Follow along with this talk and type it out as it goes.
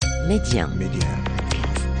ميديا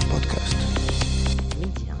بودكاست.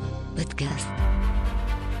 ميديا بودكاست.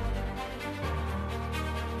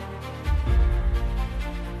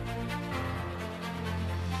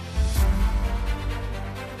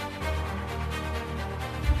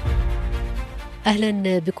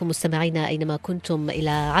 أهلا بكم مستمعينا أينما كنتم إلى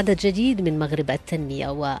عدد جديد من مغرب التنمية.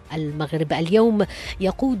 والمغرب اليوم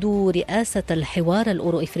يقود رئاسة الحوار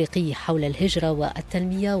الأورو-إفريقي حول الهجرة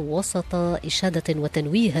والتنمية وسط إشادة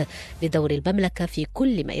وتنويه بدور المملكة في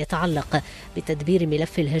كل ما يتعلق بتدبير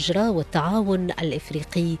ملف الهجرة والتعاون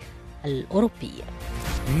الإفريقي الأوروبي.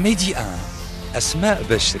 ميديا أسماء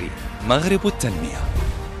بشري مغرب التنمية.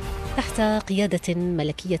 تحت قيادة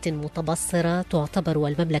ملكية متبصرة تعتبر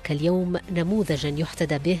المملكة اليوم نموذجا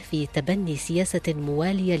يحتذى به في تبني سياسة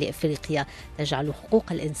موالية لإفريقيا تجعل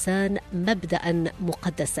حقوق الإنسان مبدأ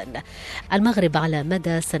مقدسا. المغرب على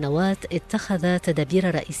مدى سنوات اتخذ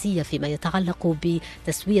تدابير رئيسية فيما يتعلق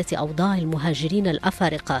بتسوية أوضاع المهاجرين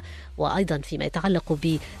الأفارقة، وأيضا فيما يتعلق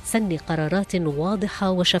بسن قرارات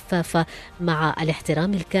واضحة وشفافة مع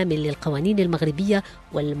الاحترام الكامل للقوانين المغربية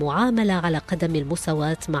والمعاملة على قدم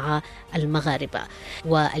المساواة مع المغاربة.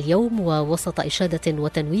 واليوم ووسط إشادة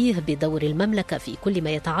وتنويه بدور المملكة في كل ما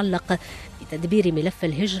يتعلق بتدبير ملف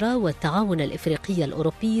الهجرة والتعاون الإفريقي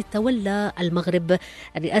الأوروبي، تولى المغرب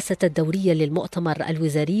الرئاسة الدورية للمؤتمر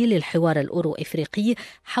الوزاري للحوار الأورو-إفريقي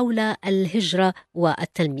حول الهجرة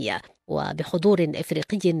والتنمية. وبحضور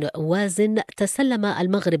إفريقي وازن تسلم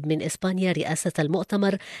المغرب من إسبانيا رئاسة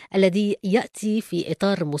المؤتمر الذي يأتي في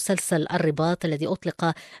إطار مسلسل الرباط الذي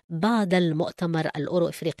أطلق بعد المؤتمر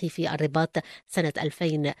الأورو-إفريقي في الرباط سنة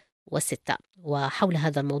 2006. وحول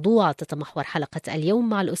هذا الموضوع تتمحور حلقة اليوم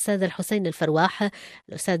مع الأستاذ الحسين الفرواح،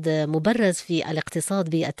 الأستاذ مبرز في الاقتصاد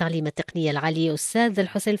بالتعليم التقني العالي. أستاذ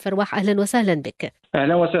الحسين الفرواح، أهلا وسهلا بك.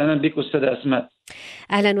 أهلا وسهلا بك أستاذ أسماء.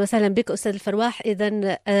 أهلا وسهلا بك أستاذ الفرواح.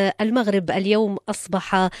 إذن المغرب اليوم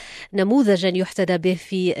أصبح نموذجا يحتذى به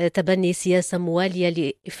في تبني سياسة موالية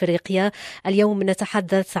لإفريقيا. اليوم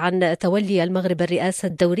نتحدث عن تولي المغرب الرئاسة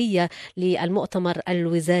الدورية للمؤتمر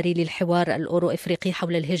الوزاري للحوار الأورو-إفريقي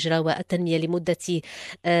حول الهجرة والتنمية لمدة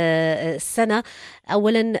سنة.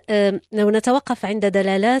 أولا نتوقف عند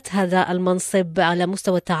دلالات هذا المنصب على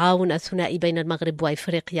مستوى التعاون الثنائي بين المغرب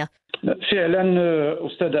وإفريقيا. فعلا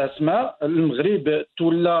أستاذ أسماء، المغرب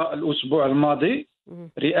تولى الأسبوع الماضي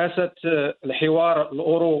رئاسة الحوار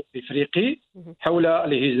الأورو-إفريقي حول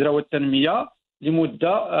الهجرة والتنمية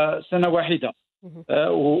لمدة سنة واحدة،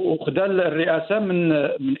 وخذل الرئاسة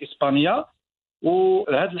من إسبانيا.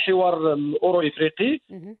 وهذا الحوار الأورو-إفريقي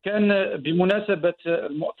كان بمناسبة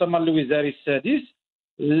المؤتمر الوزاري السادس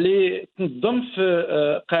اللي تنظم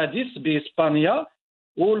في قادس بإسبانيا،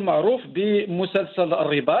 والمعروف بمسلسل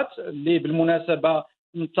الرباط اللي بالمناسبة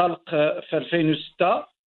انطلق في 2006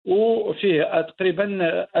 وفيه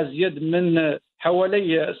تقريبا أزيد من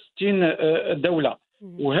حوالي 60 دولة.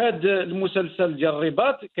 وهذا المسلسل ديال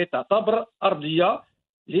الرباط كيتعتبر أرضية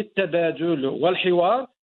للتبادل والحوار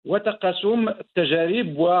وتقاسم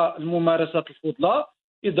التجارب والممارسات الفضلى،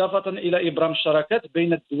 إضافة إلى إبرام الشراكات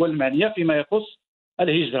بين الدول المعنية فيما يخص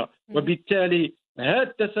الهجرة. وبالتالي هذا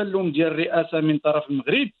التسلم ديال الرئاسة من طرف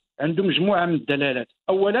المغرب عنده مجموعة من الدلالات.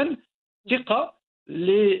 أولا، ثقة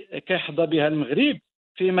اللي كيحظى بها المغرب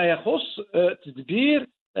فيما يخص تدبير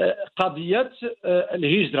قضية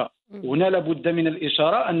الهجرة. هنا لابد من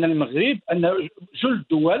الإشارة أن المغرب، أن جل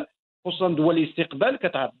الدول خصوصا دول الاستقبال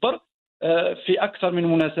كتعبر في أكثر من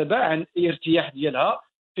مناسبة عن الارتياح ديالها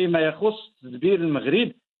فيما يخص تدبير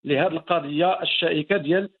المغرب لهذه القضية الشائكة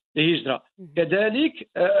ديال الهجرة. كذلك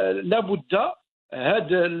لابد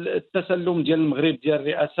هذا التسلم ديال المغرب ديال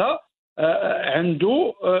الرئاسة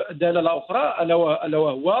عنده دلالة أخرى، ألا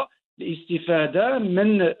وهو الاستفادة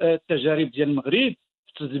من التجارب ديال المغرب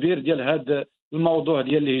في التدبير ديال هذا الموضوع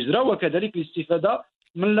ديال الهجرة، وكذلك الاستفادة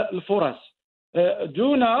من الفرص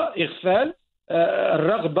دون إغفال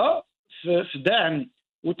الرغبة في دعم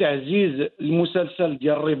وتعزيز المسلسل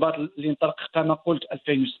ديال الرباط اللي انطلق كما قلت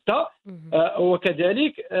 2006.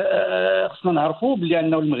 وكذلك خصنا نعرفوا بلي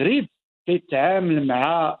أنه المغرب كيتعامل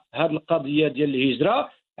مع هذه القضية ديال الهجرة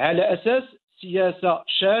على أساس سياسة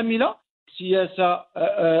شاملة، سياسة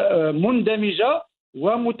مندمجة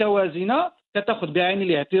ومتوازنة كتأخذ بعين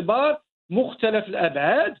الاعتبار مختلف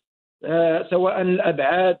الأبعاد، سواء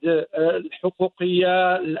الأبعاد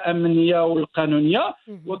الحقوقية الأمنية والقانونية،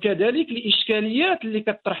 وكذلك الإشكاليات اللي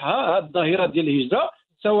كتطرحها هذه الظاهرة ديال الهجرة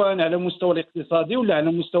سواء على مستوى الاقتصادي ولا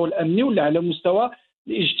على مستوى الأمني ولا على مستوى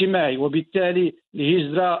الاجتماعي. وبالتالي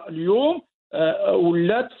الهجرة اليوم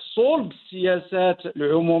ولات في صلب السياسات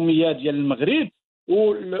العمومية ديال المغرب،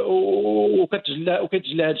 وكتجلى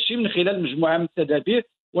هذا الشيء من خلال مجموعة من التدابير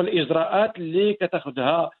والإجراءات اللي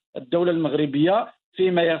كتاخذها الدولة المغربية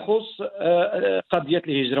فيما يخص قضية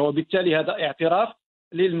الهجرة. وبالتالي هذا اعتراف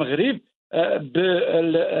للمغرب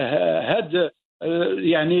بهذا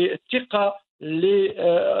يعني الثقة اللي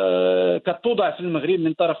كتوضع في المغرب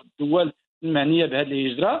من طرف الدول المعنية بهذه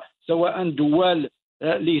الهجرة، سواء دول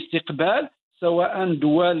الاستقبال، سواء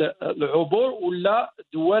دول العبور، ولا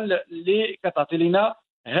دول اللي كتعطي لنا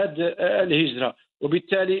هذه الهجرة.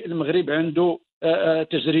 وبالتالي المغرب عنده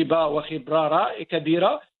تجربة وخبرة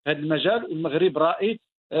كبيرة في هذا المجال، والمغرب رائد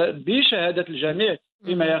بشهادة الجميع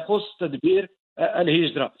فيما يخص تدبير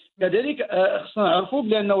الهجرة. كذلك خصنا نعرفوا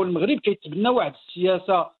بأنه المغرب كيتبنى واحد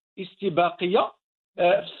السياسة استباقية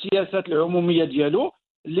في السياسات العمومية ديالو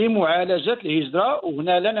لمعالجة الهجرة.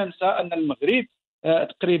 وهنا لا ننسى أن المغرب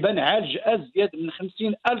تقريبا عالج أزيد من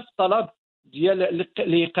 50,000 طلب ديال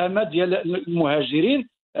الإقامة ديال المهاجرين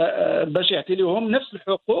باش يعطي لهم نفس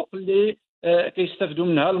الحقوق اللي كيستفدوا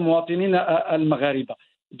منها المواطنين المغاربة.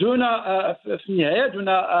 دون في النهاية دون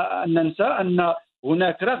أن ننسى أن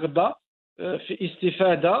هناك رغبة في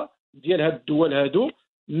استفادة ديال هاد الدول هادو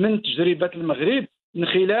من تجربة المغرب من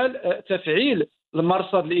خلال تفعيل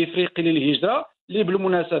المرصد الإفريقي للهجرة، اللي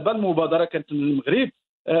بالمناسبة المبادرة كانت من المغرب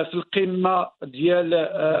في القمة ديال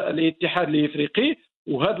الاتحاد الإفريقي.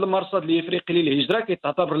 وهذا المرصد الإفريقي للهجرة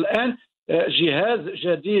كيتعتبر الآن جهاز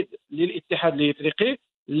جديد للاتحاد الإفريقي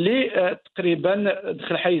اللي تقريبا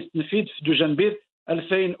دخل حيز التنفيذ في دجنبر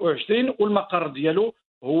 2020، والمقر ديالو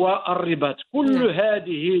هو الرباط. كل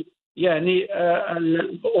هذه يعني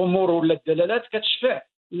الأمور ولا الدلالات كتشفع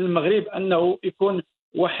للمغرب أنه يكون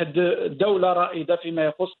واحد دولة رائدة فيما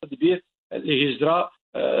يخص تدبير الهجرة.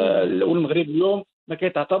 والمغرب اليوم ما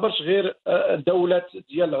كيتعتبرش غير دولة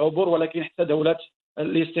ديال العبور، ولكن حتى دولة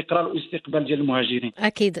الاستقرار والاستقبال ديال المهاجرين.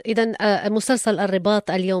 أكيد. إذن مسلسل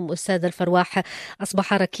الرباط اليوم أستاذ الفرواح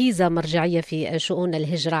أصبح ركيزة مرجعية في شؤون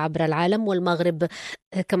الهجرة عبر العالم، والمغرب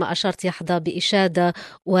كما أشرت يحظى بإشادة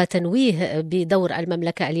وتنويه بدور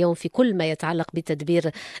المملكة اليوم في كل ما يتعلق بتدبير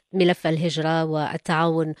ملف الهجرة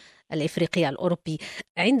والتعاون الإفريقي الأوروبي.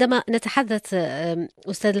 عندما نتحدث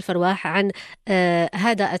أستاذ الفرواح عن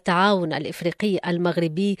هذا التعاون الإفريقي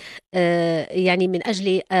المغربي يعني من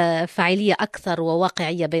أجل فاعلية أكثر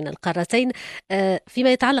وواقعية بين القارتين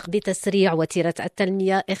فيما يتعلق بتسريع وتيرة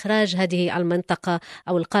التنمية، إخراج هذه المنطقة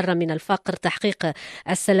أو القارة من الفقر، تحقيق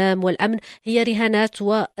السلام والأمن، هي رهانات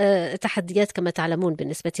وتحديات كما تعلمون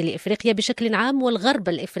بالنسبة لإفريقيا بشكل عام والغرب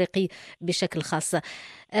الإفريقي بشكل خاص.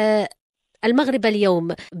 المغرب اليوم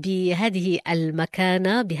بهذه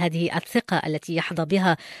المكانة، بهذه الثقة التي يحظى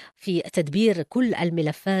بها في تدبير كل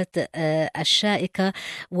الملفات الشائكة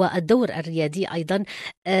والدور الريادي أيضا،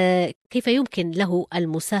 كيف يمكن له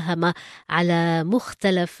المساهمة على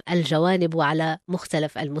مختلف الجوانب وعلى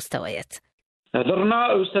مختلف المستويات؟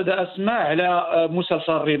 هضرنا أستاذة أسماء على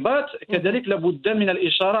مسلسل الرباط، كذلك لابد من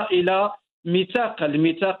الإشارة إلى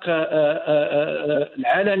الميثاق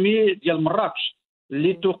العالمي ديال مراكش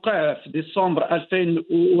اللي توقع في ديسمبر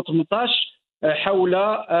 2018 حول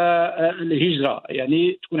الهجرة،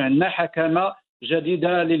 يعني تكون عندنا حكامة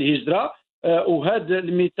جديدة للهجرة. وهذا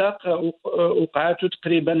الميثاق وقعته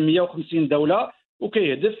تقريبا 150 دولة،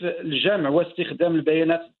 وكيهدف الجمع واستخدام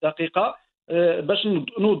البيانات الدقيقة باش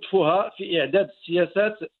نوظفوها في إعداد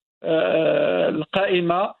السياسات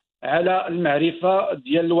القائمة على المعرفة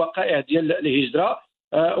ديال الوقائع ديال الهجرة.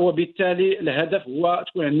 وبالتالي الهدف هو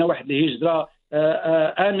تكون عندنا واحد الهجرة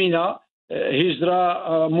آمنة،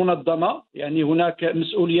 هجرة منظمة، يعني هناك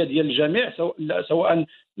مسؤولية ديال الجميع سواء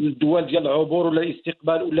الدول ديال العبور ولا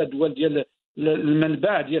الاستقبال ولا الدول ديال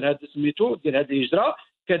المنبع ديال هذا سميتو ديال هذه الهجرة.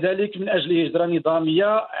 كذلك من أجل هجرة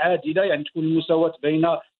نظامية عادلة، يعني تكون المساواة بين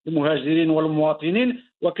المهاجرين والمواطنين،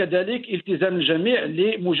 وكذلك التزام الجميع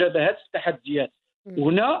لمجابهة التحديات.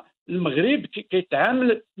 هنا المغرب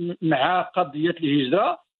كيتعامل مع قضية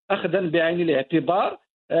الهجرة أخذا بعين الاعتبار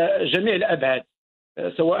جميع الأبعاد،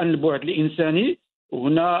 سواء البعد الإنساني،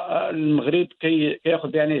 وهنا المغرب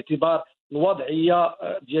كيأخذ بعين الاعتبار الوضعية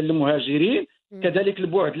ديال المهاجرين، كذلك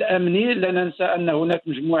البعد الأمني. لا ننسى أن هناك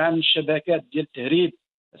مجموعة من الشبكات ديال التهريب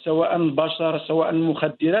سواء البشر سواء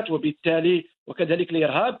المخدرات، وكذلك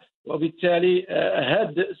الإرهاب. وبالتالي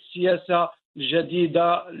هذه السياسة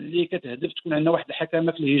الجديدة اللي كتهدف تكون عندنا واحد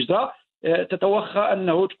الحكامة في الهجرة تتوخى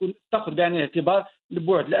أنه تكون تأخذ بعين الاعتبار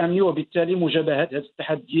البعد الأمني، وبالتالي مجابهة هذه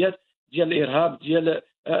التحديات ديال الإرهاب ديال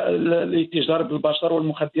الاتجار بالبشر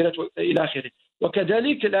والمخدرات إلى آخره.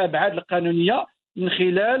 وكذلك الأبعاد القانونية من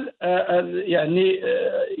خلال يعني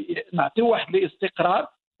نعطي واحد الاستقرار،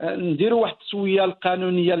 نديروا واحد التسويه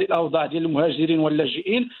القانونيه للاوضاع ديال المهاجرين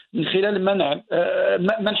واللاجئين من خلال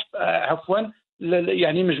منح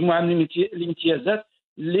يعني مجموعه من الامتيازات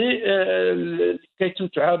اللي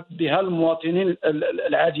كيتمتع بها المواطنين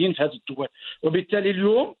العاديين في هذه الدول. وبالتالي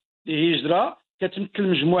اليوم الهجرة كتمثل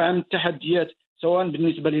مجموعة من التحديات، سواء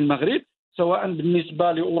بالنسبة للمغرب، سواء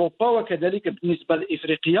بالنسبة لأوروبا، وكذلك بالنسبة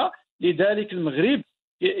لإفريقيا. لذلك المغرب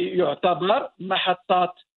يعتبر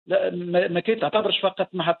محطات، ما كيتعتبرش فقط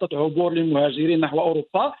محطة عبور للمهاجرين نحو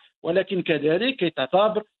أوروبا، ولكن كذلك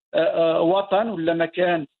كيتعتبر وطن ولا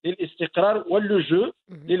مكان للاستقرار واللجوء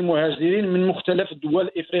للمهاجرين من مختلف الدول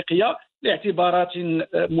الإفريقية لاعتبارات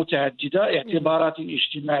متعددة، اعتبارات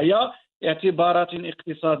اجتماعية، اعتبارات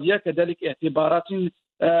اقتصادية، كذلك اعتبارات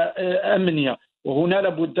أمنية. وهنا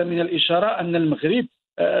لابد من الإشارة أن المغرب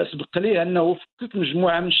سبق لي أنه فكك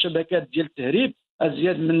مجموعة من الشبكات ديال التهريب،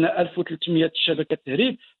 أزيد من 1300 شبكة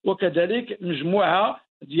تهريب، وكذلك مجموعة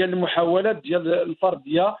ديال المحاولات ديال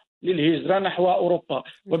الفردية للهجرة نحو أوروبا.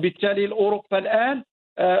 وبالتالي أوروبا الآن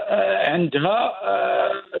عندها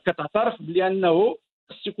كتعترف بأنه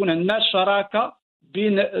تكون عندنا شراكة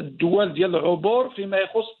بين الدول ديال العبور فيما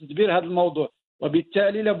يخص تدبير هذا الموضوع.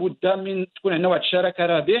 وبالتالي لابد من تكون عندنا واحد الشراكة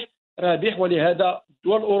رابح، ولهذا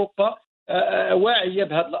دول أوروبا واعية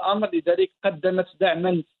بهذا الأمر، لذلك قدمت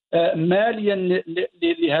دعما ماليا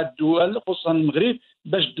لهذه الدول خصوصا المغرب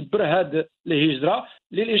باش تدبر هذه الهجرة.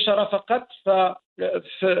 للإشارة فقط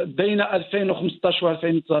بين 2015 و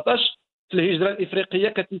 2019 في الهجرة الإفريقية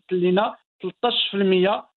كتمثل لنا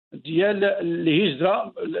 13% ديال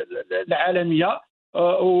الهجرة العالمية،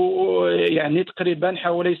 يعني تقريبا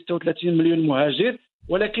حوالي 36 مليون مهاجر،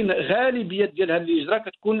 ولكن غالبية ديال هذه الهجرة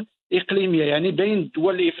كتكون إقليمية، يعني بين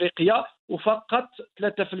الدول الإفريقية، وفقط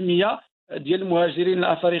 3% ديال المهاجرين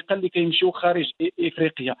الأفارقة اللي كيمشيو خارج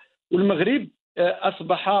إفريقيا. والمغرب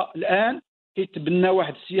أصبح الآن كيتبنى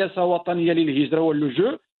واحد السياسة وطنية للهجرة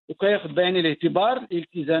واللجوء، وكياخذ بعين الاعتبار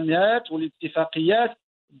الالتزامات والاتفاقيات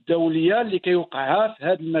الدولية اللي كيوقعها في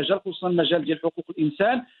هذا المجال، خصوصا المجال ديال حقوق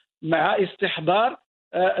الإنسان، مع استحضار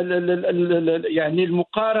يعني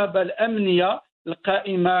المقاربة الأمنية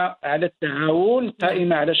القائمة على التعاون،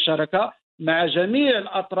 القائمة على الشراكة مع جميع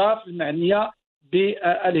الأطراف المعنية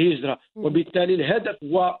بالهجرة. وبالتالي الهدف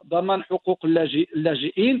هو ضمان حقوق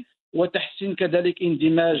اللاجئين وتحسين كذلك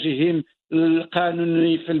اندماجهم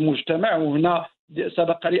القانوني في المجتمع. وهنا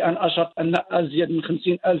سبق لي أن أشرت أن أزيد من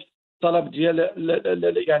 50,000 طلب ديال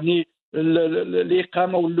يعني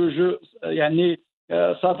الإقامة واللجوء يعني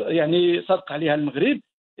صدق عليها المغرب.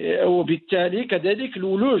 وبالتالي كذلك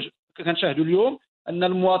الولوج كنشاهدوا اليوم أن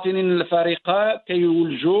المواطنين الأفارقة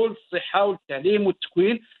كيولجوا للصحة والتعليم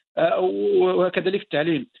والتكوين وكذلك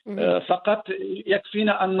التعليم. فقط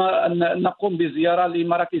يكفينا أن نقوم بزيارة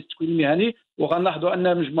لمراكز التكوين المهني وغنلاحظوا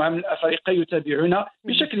أن مجموعة من الأفارقة يتابعون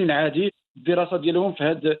بشكل عادي الدراسة ديالهم في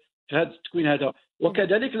هذا التكوين هذا.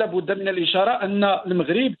 وكذلك لابد من الإشارة أن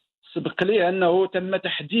المغرب سبق لي أنه تم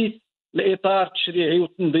تحديث الإطار التشريعي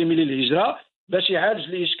والتنظيمي للهجرة باش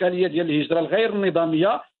يعالج الإشكالية ديال الهجرة الغير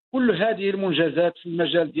النظامية. كل هذه المنجزات في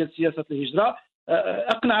المجال ديال سياسة الهجرة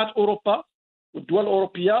أقنعت أوروبا والدول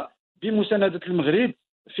الأوروبية بمساندة المغرب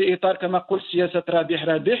في إطار كما قلت سياسة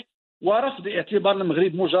رابح، ورفض اعتبار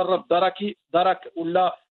المغرب مجرد درك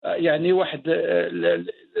ولا يعني واحد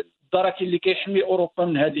الدرك اللي كيحمي أوروبا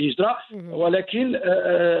من هذه الهجرة، ولكن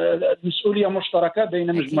المسؤولية مشتركة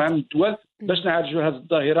بين مجموعة من الدول باش نعالجوا هذه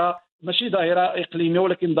الظاهرة، ماشي ظاهرة إقليمية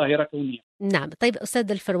ولكن ظاهرة كونية. نعم. طيب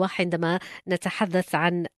أستاذ الفرواح، عندما نتحدث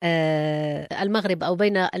عن المغرب أو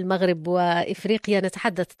بين المغرب وإفريقيا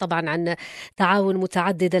نتحدث طبعا عن تعاون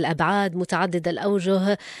متعدد الأبعاد متعدد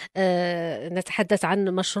الأوجه، نتحدث عن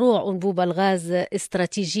مشروع أنبوب الغاز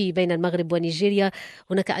استراتيجي بين المغرب ونيجيريا،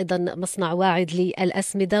 هناك أيضا مصنع واعد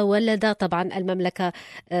للأسمدة، ولدى طبعا المملكة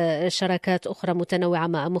شراكات أخرى متنوعة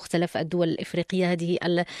مع مختلف الدول الإفريقية. هذه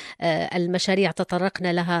المشاريع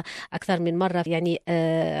تطرقنا لها أكثر من مرة. يعني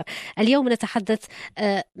اليوم نتحدث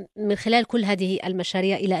من خلال كل هذه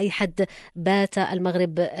المشاريع إلى أي حد بات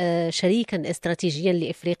المغرب شريكا استراتيجيا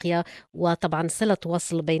لإفريقيا، وطبعا صلة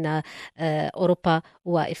وصل بين أوروبا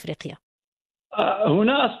وإفريقيا.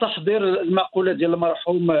 هنا أستحضر المقولة ديال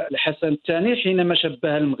المرحوم الحسين الثاني حينما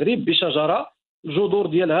شبه المغرب بشجرة الجذور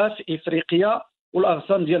ديالها في إفريقيا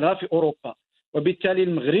والأغصان ديالها في أوروبا. وبالتالي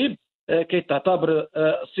المغرب كيتعتبر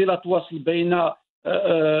صلة وصل بين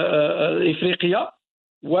إفريقيا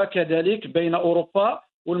وكذلك بين أوروبا.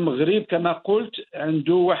 والمغرب كما قلت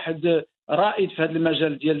عنده واحد رائد في هذا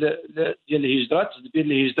المجال ديال الهجرة، تدبير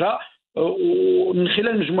الهجرة، ومن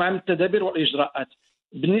خلال مجموعة من التدابير والإجراءات.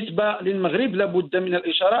 بالنسبة للمغرب لابد من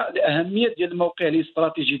الإشارة لأهمية ديال الموقع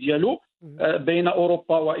الاستراتيجي ديالو بين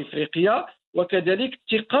أوروبا وإفريقيا، وكذلك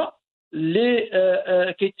الثقة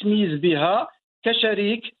اللي كيتميز بها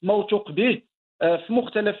كشريك موثوق به في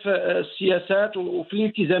مختلف السياسات وفي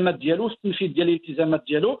الالتزامات ديالو، في التنفيذ ديال الالتزامات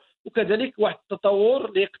ديالو، وكذلك واحد التطور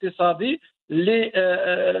الاقتصادي اللي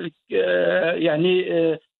يعني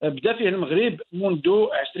بدا فيه المغرب منذ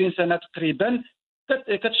 20 سنة تقريبا،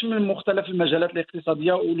 كتشمل مختلف المجالات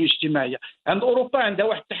الاقتصادية والاجتماعية. عند أوروبا عندها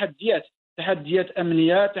واحد تحديات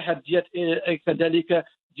أمنية، تحديات كذلك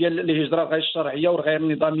ديال الهجرة غير الشرعية والغير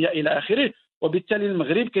النظامية إلى آخره، وبالتالي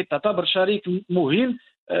المغرب كيتعتبر شريك مهم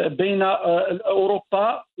بين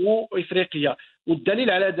أوروبا وإفريقيا.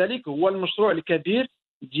 والدليل على ذلك هو المشروع الكبير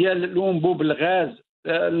ديال الأنبوب الغاز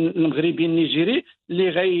المغربي النيجيري اللي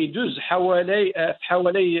غيدوز حوالي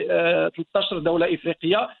 13 دولة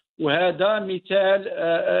إفريقية، وهذا مثال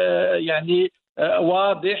يعني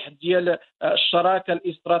واضح ديال الشراكة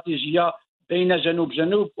الاستراتيجية بين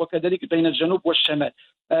جنوب وكذلك بين الجنوب والشمال.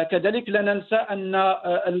 كذلك لا ننسى أن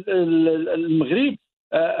المغرب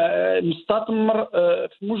مستثمر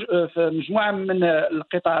في مجموعة من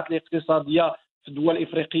القطاعات الاقتصادية في الدول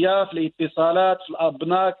الإفريقية، في الاتصالات، في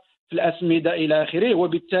الأبناك، في الأسمدة إلى آخره،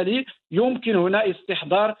 وبالتالي يمكن هنا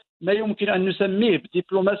استحضار ما يمكن أن نسميه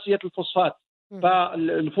بدبلوماسية الفوسفات.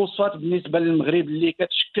 فالفوسفات بالنسبة للمغرب اللي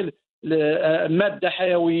كتشكل مادة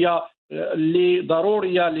حيوية اللي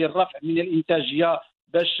ضرورية للرفع من الإنتاجية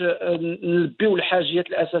باش نلبيو الحاجيات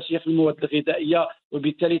الأساسية في المواد الغذائية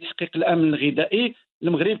وبالتالي تحقيق الأمن الغذائي.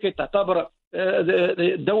 المغرب كيتعتبر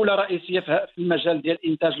دولة رئيسية في المجال ديال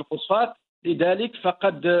إنتاج الفوسفات، لذلك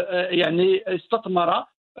فقد يعني استثمر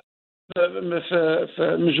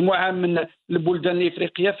في مجموعة من البلدان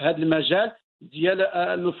الإفريقية في هذا المجال ديال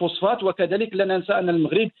الفوسفات. وكذلك لا ننسى أن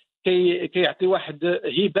المغرب كيعطي واحد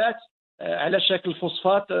هبات على شكل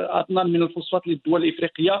فوسفات، أطنان من الفوسفات للدول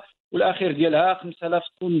الإفريقية، والأخير ديالها 5000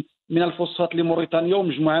 طن من الفوسفات لموريتانيا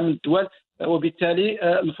ومجموعة من الدول.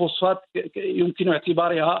 وبالتالي الفوسفات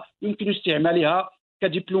يمكن استعمالها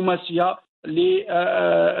كدبلوماسية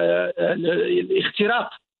لاختراق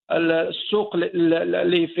السوق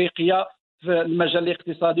الإفريقية في المجال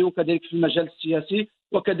الاقتصادي وكذلك في المجال السياسي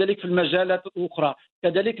وكذلك في المجالات الأخرى.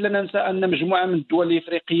 كذلك لا ننسى أن مجموعة من الدول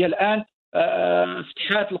الإفريقية الآن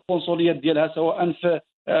فتحات القنصليات ديالها سواء في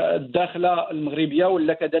الداخلة المغربية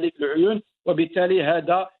ولا كذلك العيون، وبالتالي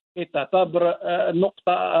هذا تعتبر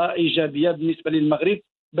نقطة إيجابية بالنسبة للمغرب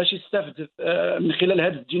باش يستفد من خلال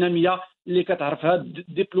هذه الدينامية اللي كتعرفها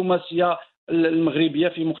الدبلوماسية المغربية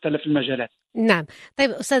في مختلف المجالات. نعم. طيب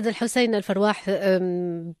أستاذ الحسين الفرواح،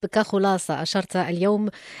 كخلاصة أشرت اليوم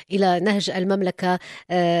إلى نهج المملكة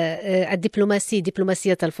الدبلوماسي،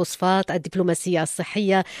 دبلوماسية الفوسفات، الدبلوماسية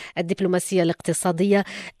الصحية، الدبلوماسية الاقتصادية.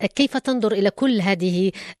 كيف تنظر إلى كل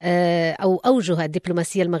هذه أو أوجه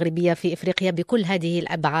الدبلوماسية المغربية في إفريقيا بكل هذه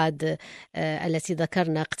الأبعاد التي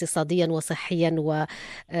ذكرنا اقتصاديا وصحيا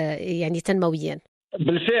ويعني تنمويا؟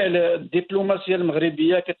 بالفعل الدبلوماسية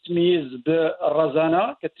المغربية كتميز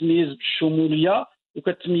بالرزانة، كتميز بالشمولية،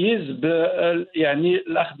 وكتميز يعني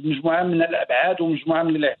الأخذ مجموعة من الأبعاد ومجموعة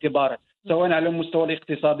من الاعتبارات، سواء على المستوى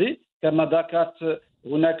الاقتصادي كما ذكرت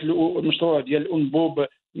هناك المشروع ديال الأنبوب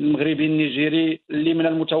المغربي النيجيري اللي من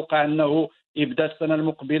المتوقع أنه يبدأ السنة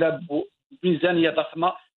المقبلة بميزانية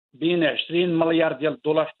ضخمة بين 20 مليار ديال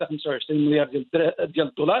الدولار حتى 25 مليار ديال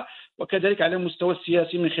الدولار. وكذلك على المستوى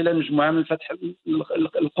السياسي من خلال مجموعة من فتح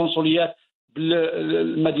القنصليات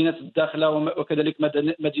بالمدينة الداخلة وكذلك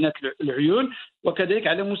مدينة العيون. وكذلك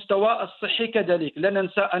على المستوى الصحي كذلك لا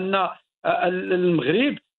ننسى أن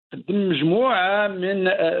المغرب قدم مجموعة من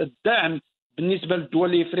الدعم بالنسبة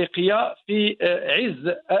للدول الإفريقية في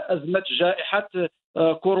عز أزمة جائحة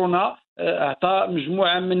كورونا. أعطى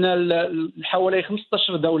مجموعة من حوالي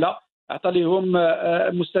 15 دولة أعطى لهم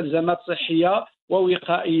مستلزمات صحية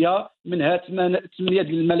ووقائية، منها 8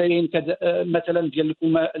 ملايين مثلا ديال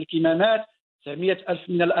الكمامات، 900 ألف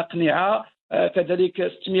من الأقنعة،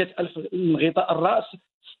 كذلك 600 ألف من غطاء الرأس،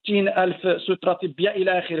 60 ألف سترة طبية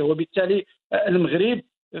إلى آخره. وبالتالي المغرب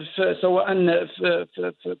سواء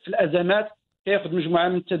في الأزمات يأخذ مجموعة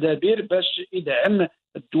من التدابير باش يدعم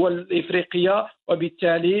الدول الإفريقية،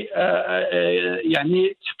 وبالتالي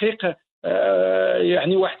يعني تحقيق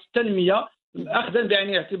يعني واحد التنمية أخذا بعين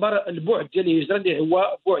الاعتبار البعد ديال الهجرة اللي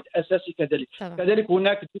هو بعد أساسي. كذلك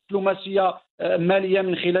هناك دبلوماسية مالية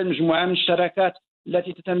من خلال مجموعة من الشراكات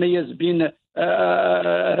التي تتميز بين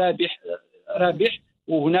رابح.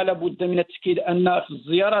 وهنا لابد من التأكيد أن في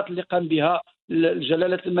الزيارات اللي قام بها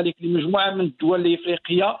جلالة الملك لمجموعة من الدول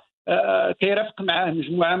الإفريقية كيرافق معه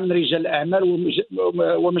مجموعة من رجال الأعمال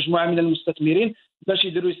ومجموعة من المستثمرين باش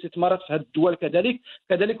يديروا استثمارات في هذه الدول.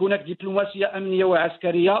 كذلك هناك دبلوماسية أمنية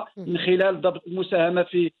وعسكرية من خلال ضبط المساهمة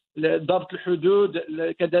في ضبط الحدود،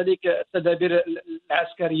 كذلك التدابير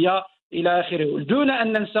العسكرية إلى آخره، دون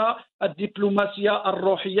أن ننسى الدبلوماسية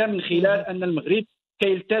الروحية من خلال أن المغرب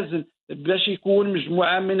كيلتزم باش يكون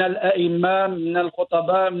مجموعة من الأئمة، من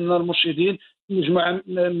الخطباء، من المرشدين، مجموعة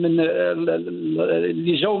من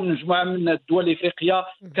اللي جاوا من مجموعة من الدول الإفريقية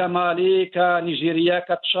كمالي، كنيجيريا،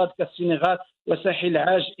 كتشاد، كالسنغال وساحل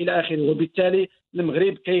العاج إلى آخره. وبالتالي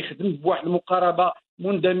المغرب كيخدم بواحد المقاربة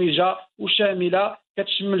مندمجة وشاملة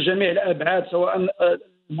كتشمل جميع الأبعاد، سواء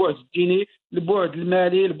البعد الديني، البعد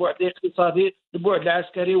المالي، البعد الاقتصادي، البعد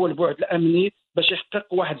العسكري والبعد الأمني، باش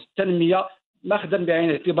يحقق واحد التنمية ماخذا بعين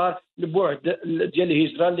الاعتبار البعد ديال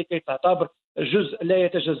الهجرة اللي كيتعتبر جزء لا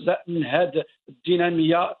يتجزأ من هذه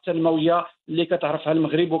الدينامية التنموية اللي كتعرفها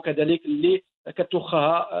المغرب وكذلك اللي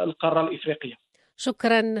كتوخها القارة الإفريقية.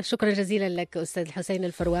 شكرا جزيلا لك أستاذ الحسين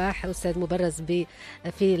الفرواح، أستاذ مبرز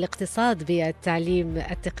في الاقتصاد بالتعليم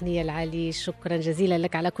التقنية العالي. شكرا جزيلا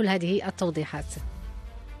لك على كل هذه التوضيحات.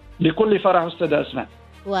 بكل فرح أستاذ أسماء.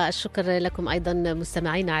 والشكر لكم أيضا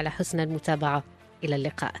مستمعينا على حسن المتابعة. إلى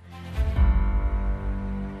اللقاء.